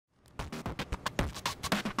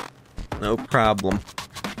No problem.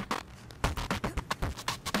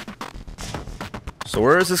 So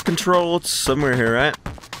where is this control? It's somewhere here, right?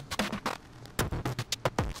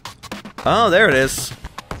 Oh, there it is.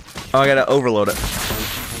 Oh, I gotta overload it.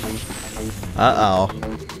 Uh-oh.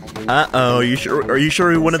 Uh-oh, you sure? Are you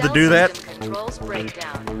sure we wanted to do that? Controls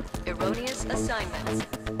breakdown. Erroneous assignments.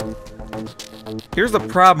 Here's the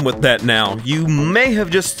problem with that now. You may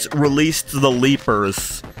have just released the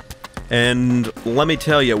leapers. And let me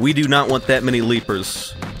tell you, we do not want that many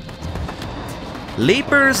leapers.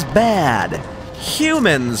 Leapers bad.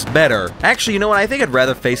 Humans better. Actually, you know what? I think I'd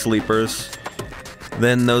rather face leapers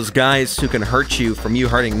than those guys who can hurt you from you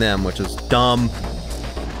hurting them, which is dumb.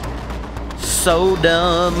 So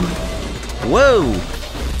dumb. Whoa!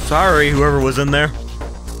 Sorry, whoever was in there.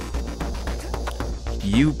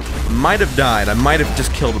 You might have died. I might have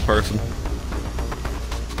just killed a person.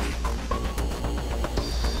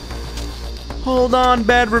 Hold on,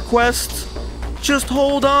 bad request. Just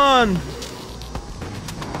hold on.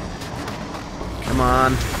 Come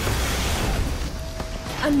on.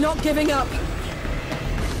 I'm not giving up.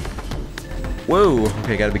 Whoa.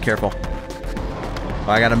 Okay, gotta be careful.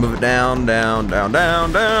 I gotta move it down, down, down,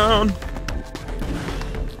 down, down.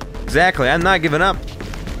 Exactly, I'm not giving up.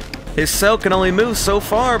 His cell can only move so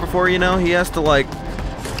far before, you know, he has to, like,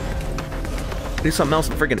 do something else.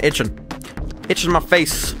 I'm freaking itching. Itching my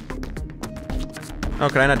face. Oh,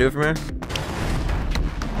 can I not do it from here?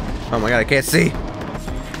 Oh my god, I can't see.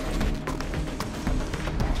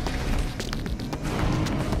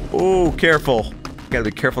 Oh, careful. Gotta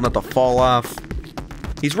be careful not to fall off.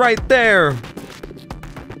 He's right there.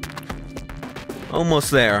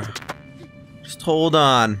 Almost there. Just hold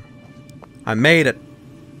on. I made it.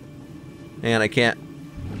 And I can't.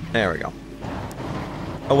 There we go.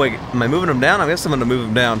 Oh wait, am I moving him down? I guess I'm gonna move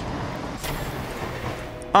him down.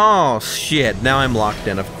 Oh shit, now I'm locked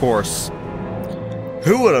in, of course.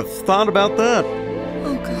 Who would have thought about that?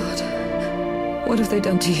 Oh god. What have they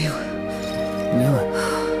done to you?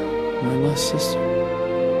 Nilla, my lost sister.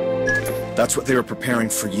 That's what they were preparing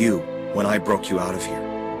for you when I broke you out of here.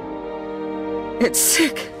 It's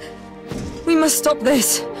sick. We must stop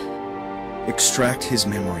this. Extract his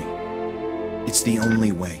memory. It's the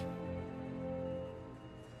only way.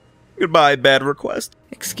 Goodbye, bad request.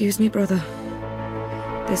 Excuse me, brother.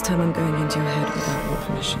 This time I'm going into your head without your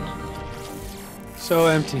permission. So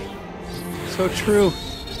empty. So true.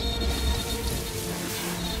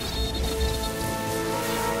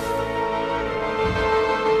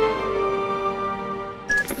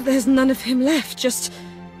 There's none of him left, just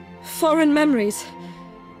foreign memories.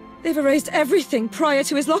 They've erased everything prior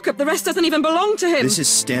to his lockup. The rest doesn't even belong to him. This is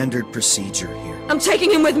standard procedure here. I'm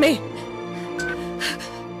taking him with me.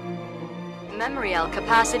 Memorial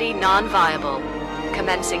capacity non-viable.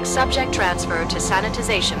 Commencing subject transfer to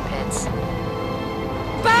sanitization pits.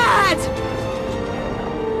 Bad!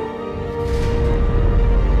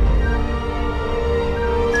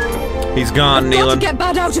 He's gone, I've got Neelan. to get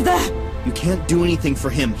Bad out of there! You can't do anything for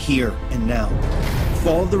him here and now.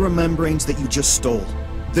 Follow the Remembranes that you just stole.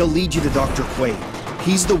 They'll lead you to Dr. Quaid.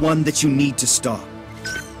 He's the one that you need to stop.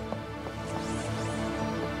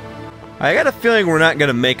 I got a feeling we're not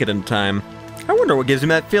gonna make it in time. I wonder what gives me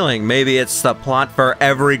that feeling. Maybe it's the plot for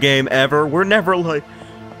every game ever. We're never like...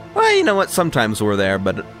 Well, you know what? Sometimes we're there,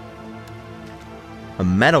 but... A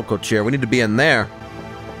medical chair. We need to be in there.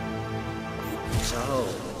 So,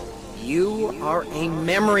 you are a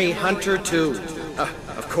memory hunter too.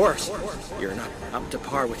 Of course, you're not up to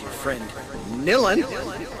par with your friend Nillan.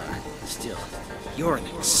 Still, you're an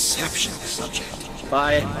exceptional subject.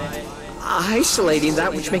 By isolating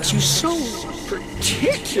that which makes you so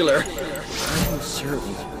particular, I'm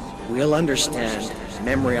certain we'll understand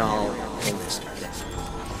Memorial in this.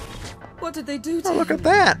 What did they do to Oh, look him? at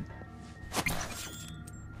that!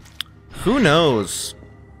 Who knows?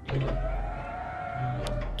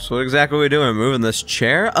 So what exactly are we doing? Moving this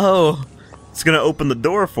chair? Oh, it's gonna open the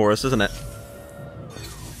door for us, isn't it?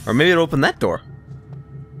 Or maybe it'll open that door.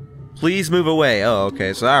 Please move away. Oh,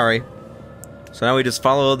 okay, sorry. So now we just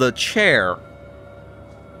follow the chair.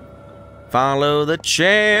 Follow the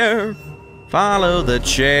chair. Follow the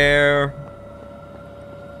chair.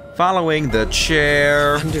 Following the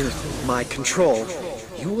chair. Under my control,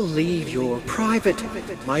 you will leave your private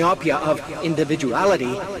myopia of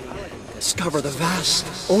individuality, discover the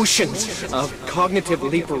vast oceans of cognitive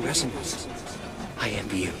leaper resonance. I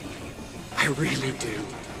envy you. I really do.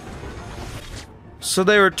 So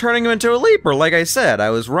they were turning him into a leaper, like I said.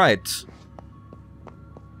 I was right.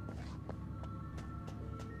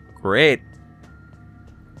 Great.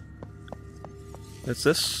 What's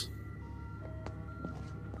this?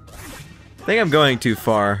 I think I'm going too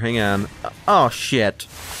far. Hang on. Oh, shit.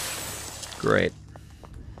 Great.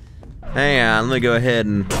 Hang on, let me go ahead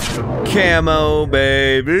and... Camo,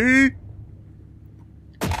 baby!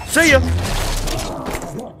 See ya!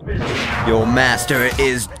 Your master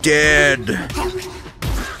is dead!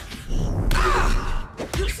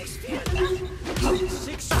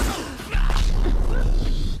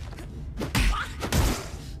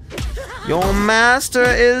 Your master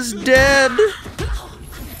is dead!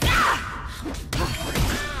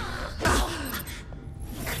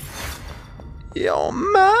 Your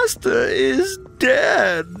master is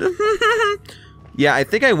dead! Yeah, I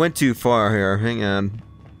think I went too far here. Hang on.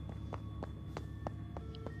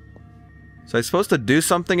 So I'm supposed to do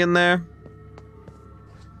something in there?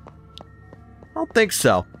 I don't think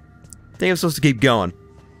so. I think I'm supposed to keep going.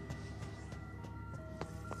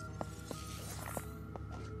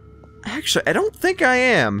 Actually, I don't think I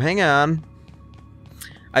am. Hang on.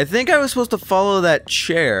 I think I was supposed to follow that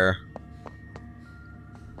chair.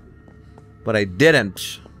 But I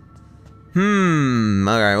didn't.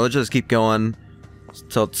 Alright, we'll just keep going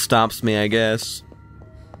until it stops me, I guess.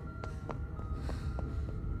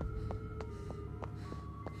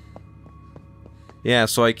 Yeah,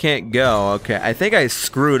 so I can't go. Okay, I think I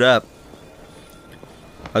screwed up.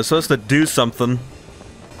 I was supposed to do something.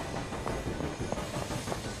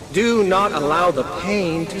 Do not allow the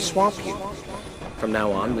pain to swamp you. From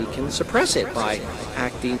now on, we can suppress it by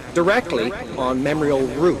acting directly on memorial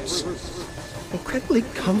roots. Incredibly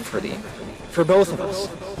comforting for both of us,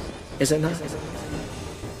 is it not?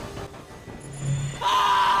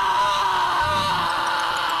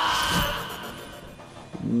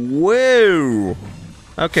 Whoa!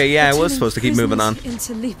 Okay, yeah, I was supposed to keep moving on.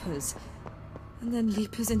 Into leapers, and then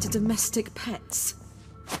leapers into domestic pets.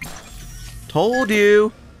 Told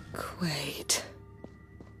you! Quaid.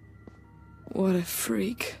 What a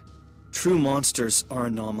freak. True monsters are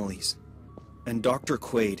anomalies, and Dr.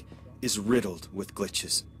 Quaid is riddled with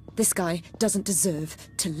glitches. This guy doesn't deserve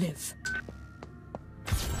to live.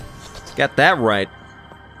 Got that right.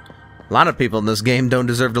 A lot of people in this game don't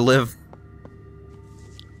deserve to live.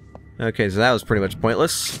 Okay, so that was pretty much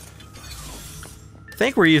pointless. I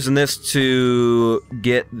think we're using this to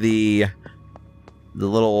get the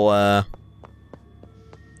little,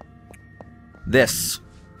 this.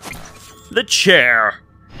 The chair!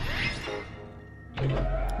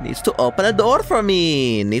 Needs to open a door for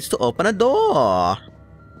me! Needs to open a door!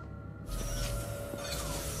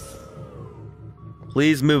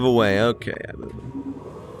 Please move away. Okay,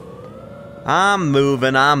 I'm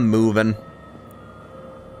moving. I'm moving.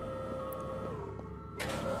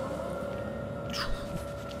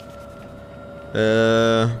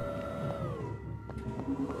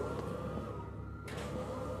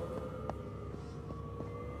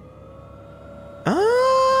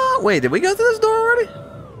 Wait, did we go through this door already?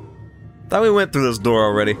 Thought we went through this door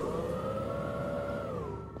already.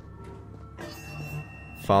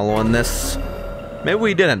 Following this. Maybe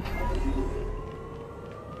we didn't.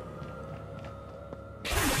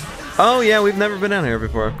 Oh yeah, we've never been down here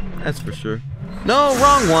before. That's for sure. No,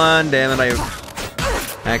 wrong one. Damn it, I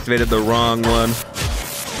activated the wrong one.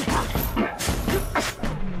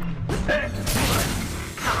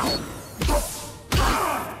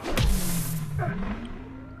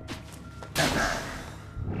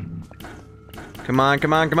 Come on,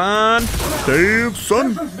 come on, come on! Damn,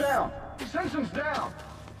 son! Simpson's down! Simpson's down!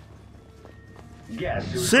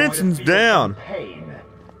 Guess who's Simpson's going to feel down! some pain?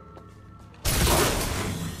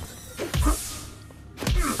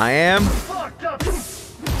 I am. Fucked up!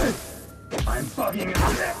 I'm bugging her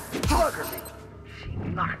to death. Bugger me. She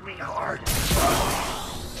knocked me hard.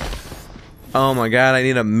 Oh my god, I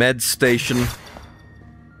need a med station.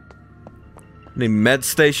 Any med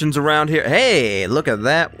stations around here? Hey, look at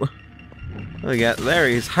that. Look at there,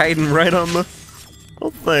 he's hiding right on the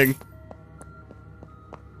whole thing.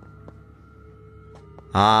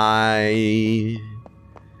 I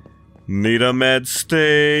need a med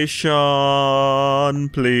station,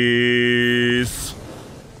 please.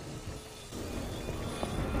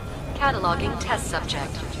 Cataloging test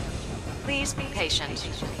subject. Please be patient.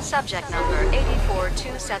 Subject number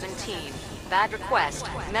 84217. Bad request.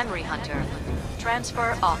 Memory hunter.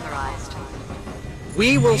 Transfer authorized.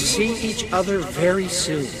 We will see each other very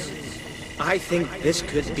soon. I think this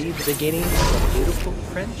could be the beginning of a beautiful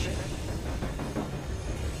friendship.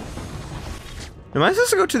 Am I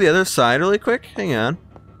supposed to go to the other side really quick? Hang on.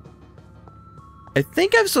 I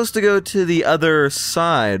think I'm supposed to go to the other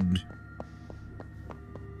side.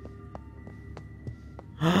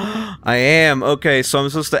 I am. Okay, so I'm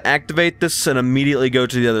supposed to activate this and immediately go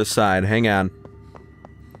to the other side. Hang on.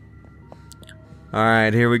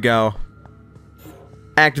 Alright, here we go.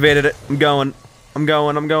 Activated it. I'm going. I'm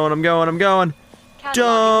going. I'm going. I'm going. I'm going. Cataloging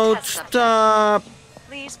Don't test subject. stop.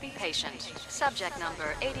 Please be patient. Subject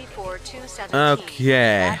number 84217.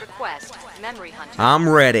 Okay. Bad request. Memory hunter. I'm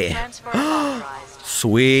ready. Transfer authorized.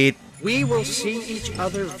 Sweet. We will see each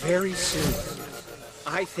other very soon.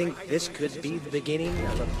 I think this could be the beginning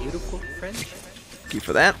of a beautiful friendship. Thank you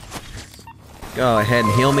for that. Go ahead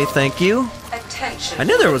and heal me, thank you. Attention. I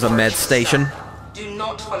knew there was a med station. Do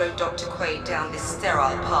not follow Dr. Quaid down this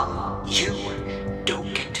sterile path. You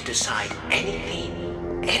don't get to decide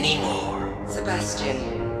anything anymore.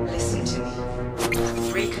 Sebastian, listen to me.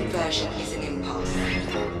 Reconversion is an impasse.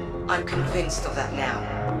 I'm convinced of that now.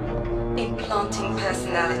 Implanting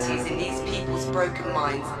personalities in these people's broken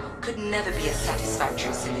minds could never be a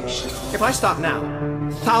satisfactory solution. If I stop now,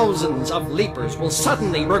 thousands of leapers will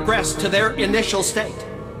suddenly regress to their initial state.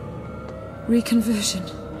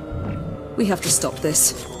 Reconversion. We have to stop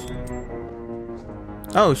this.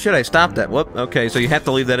 Oh shit, I stopped that. Whoop. Okay, so you have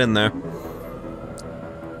to leave that in there.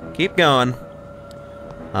 Keep going.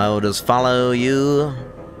 I'll just follow you.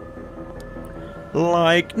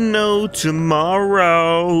 Like no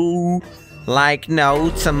tomorrow. Like no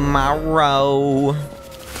tomorrow.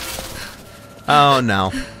 Oh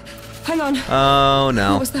no. Hang on. Oh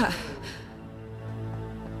no. What was that?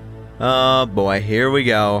 Oh boy, here we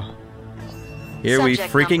go. Here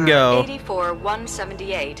Subject we freaking number go.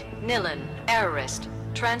 84178. Nilin. Errorist.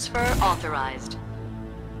 Transfer authorized.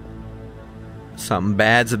 Something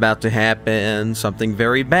bad's about to happen. Something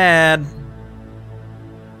very bad.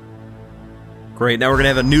 Great, now we're gonna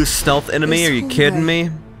have a new stealth enemy. This Are you whole kidding way.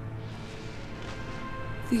 me?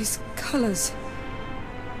 These colors.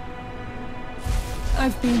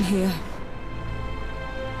 I've been here.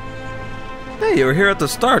 Hey, you were here at the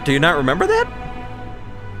start. Do you not remember that?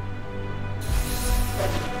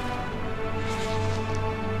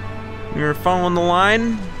 You were following the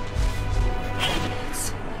line?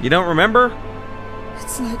 You don't remember?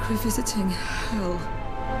 It's like revisiting hell.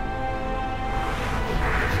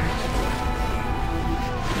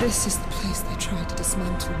 This is the place they tried to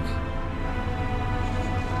dismantle me.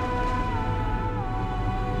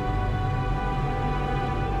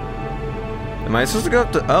 Am I supposed to go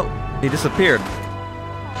up to... Oh, he disappeared.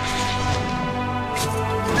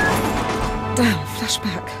 Damn,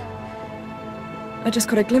 flashback. I just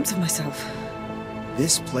got a glimpse of myself.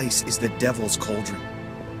 This place is the Devil's Cauldron.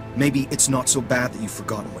 Maybe it's not so bad that you've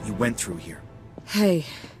forgotten what you went through here. Hey,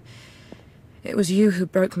 it was you who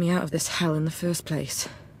broke me out of this hell in the first place.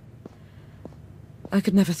 I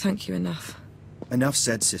could never thank you enough. Enough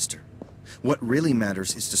said, sister. What really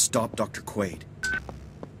matters is to stop Dr. Quaid.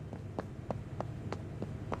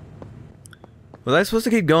 Was I supposed to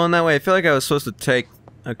keep going that way? I feel like I was supposed to take...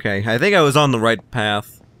 Okay, I think I was on the right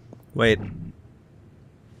path. Wait.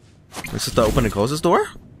 Is this to open and close this door?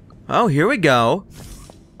 Oh, here we go.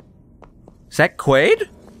 Is that Quaid?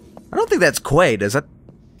 I don't think that's Quaid, is it?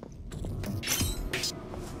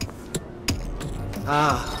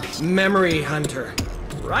 Ah, Memory Hunter.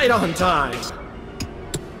 Right on time.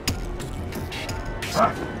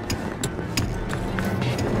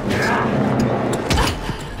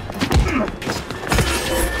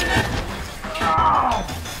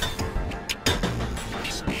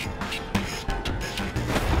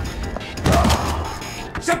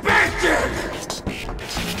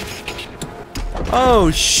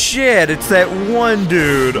 Oh shit, it's that one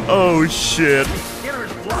dude. Oh shit.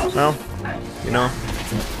 Well, you know,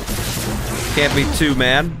 can't be too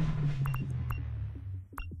mad.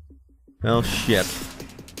 Well, shit.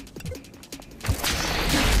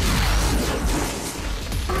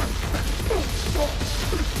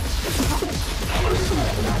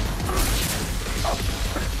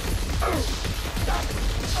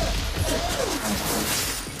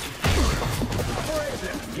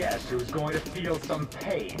 Guess who's going to feel some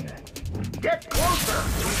pain? Get closer!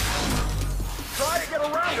 Try to get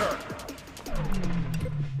around her!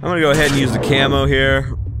 I'm gonna go ahead and use the camo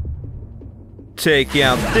here. Take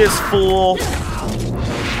out this fool.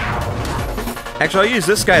 Actually, I'll use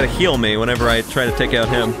this guy to heal me whenever I try to take out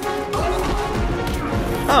him.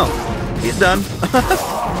 Oh, he's done.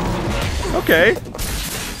 Okay.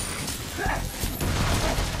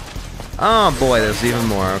 Oh boy, there's even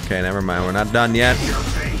more. Okay, never mind. We're not done yet.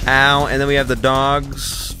 Ow, and then we have the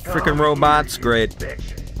dogs. Freaking robots. Great.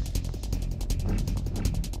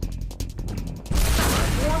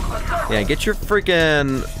 Yeah, get your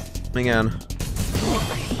freaking... Hang on.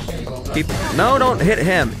 Keep... No, don't hit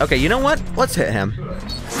him. Okay, you know what? Let's hit him.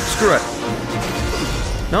 Screw it.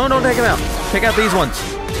 No, don't take him out. Take out these ones.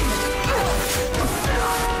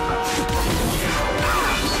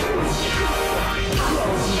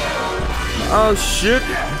 Oh shit!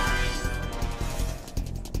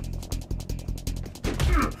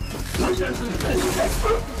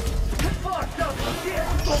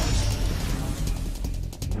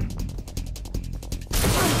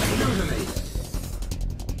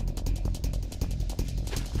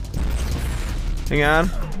 Hang on.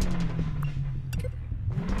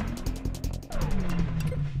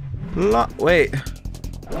 Wait.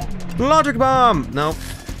 Logic bomb! Nope.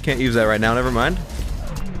 Can't use that right now, never mind.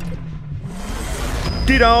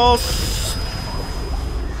 DDoS!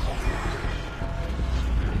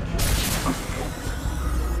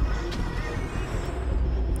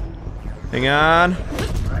 Hang on.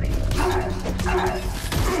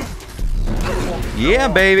 Yeah,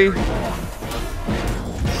 baby.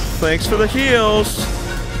 Thanks for the heals.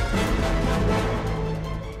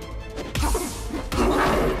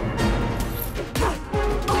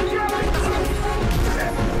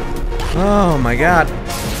 Oh my god.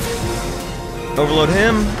 Overload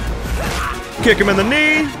him. Kick him in the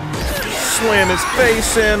knee. Slam his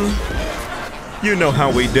face in. You know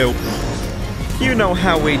how we do. You know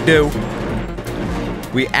how we do.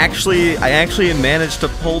 I actually managed to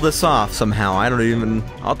pull this off somehow.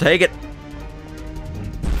 I'll take it.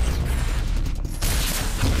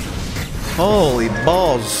 Holy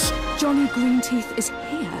balls. Johnny Greenteeth is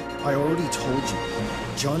here. I already told you.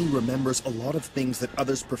 Johnny remembers a lot of things that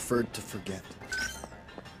others preferred to forget.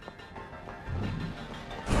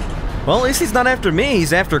 Well, at least he's not after me,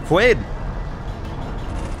 he's after Quaid.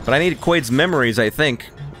 But I need Quaid's memories, I think.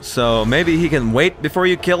 So maybe he can wait before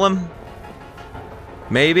you kill him?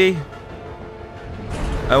 Maybe?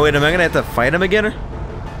 Oh wait, am I gonna have to fight him again?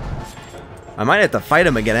 I might have to fight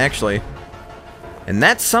him again, actually. And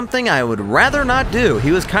that's something I would rather not do.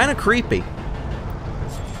 He was kind of creepy.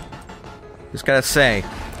 Just gotta say,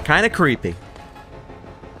 kind of creepy.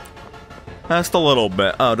 Just a little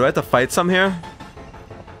bit. Oh, do I have to fight some here?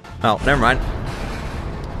 Oh, never mind.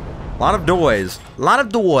 A lot of doors. A lot of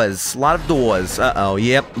doors. A lot of doors. Uh-oh,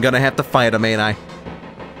 yep. Gonna have to fight him, ain't I?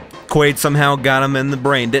 Quaid somehow got him in the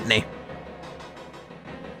brain, didn't he?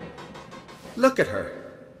 Look at her.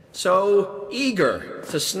 So eager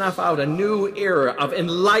to snuff out a new era of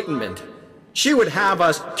enlightenment. She would have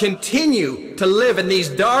us continue to live in these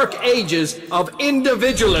dark ages of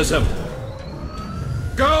individualism.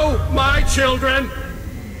 Go, my children!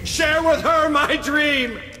 Share with her my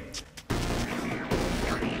dream!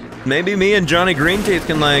 Maybe me and Johnny Greenteeth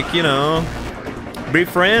can, like, you know, be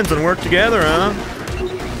friends and work together, huh?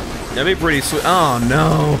 That'd be pretty sweet. Oh,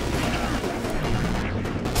 no.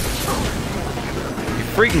 You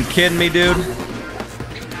freaking kidding me, dude?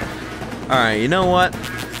 Alright, you know what?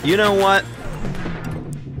 You know what?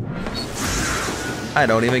 I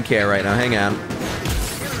don't even care right now. Hang on.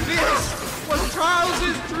 This was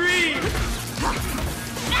Charles's dream!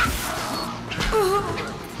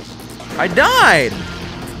 I died!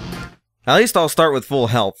 At least I'll start with full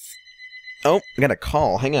health. Oh, I got a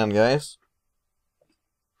call. Hang on, guys.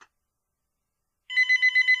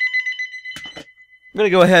 I'm gonna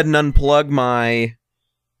go ahead and unplug my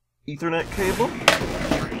Ethernet cable.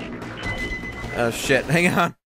 Oh shit, hang on.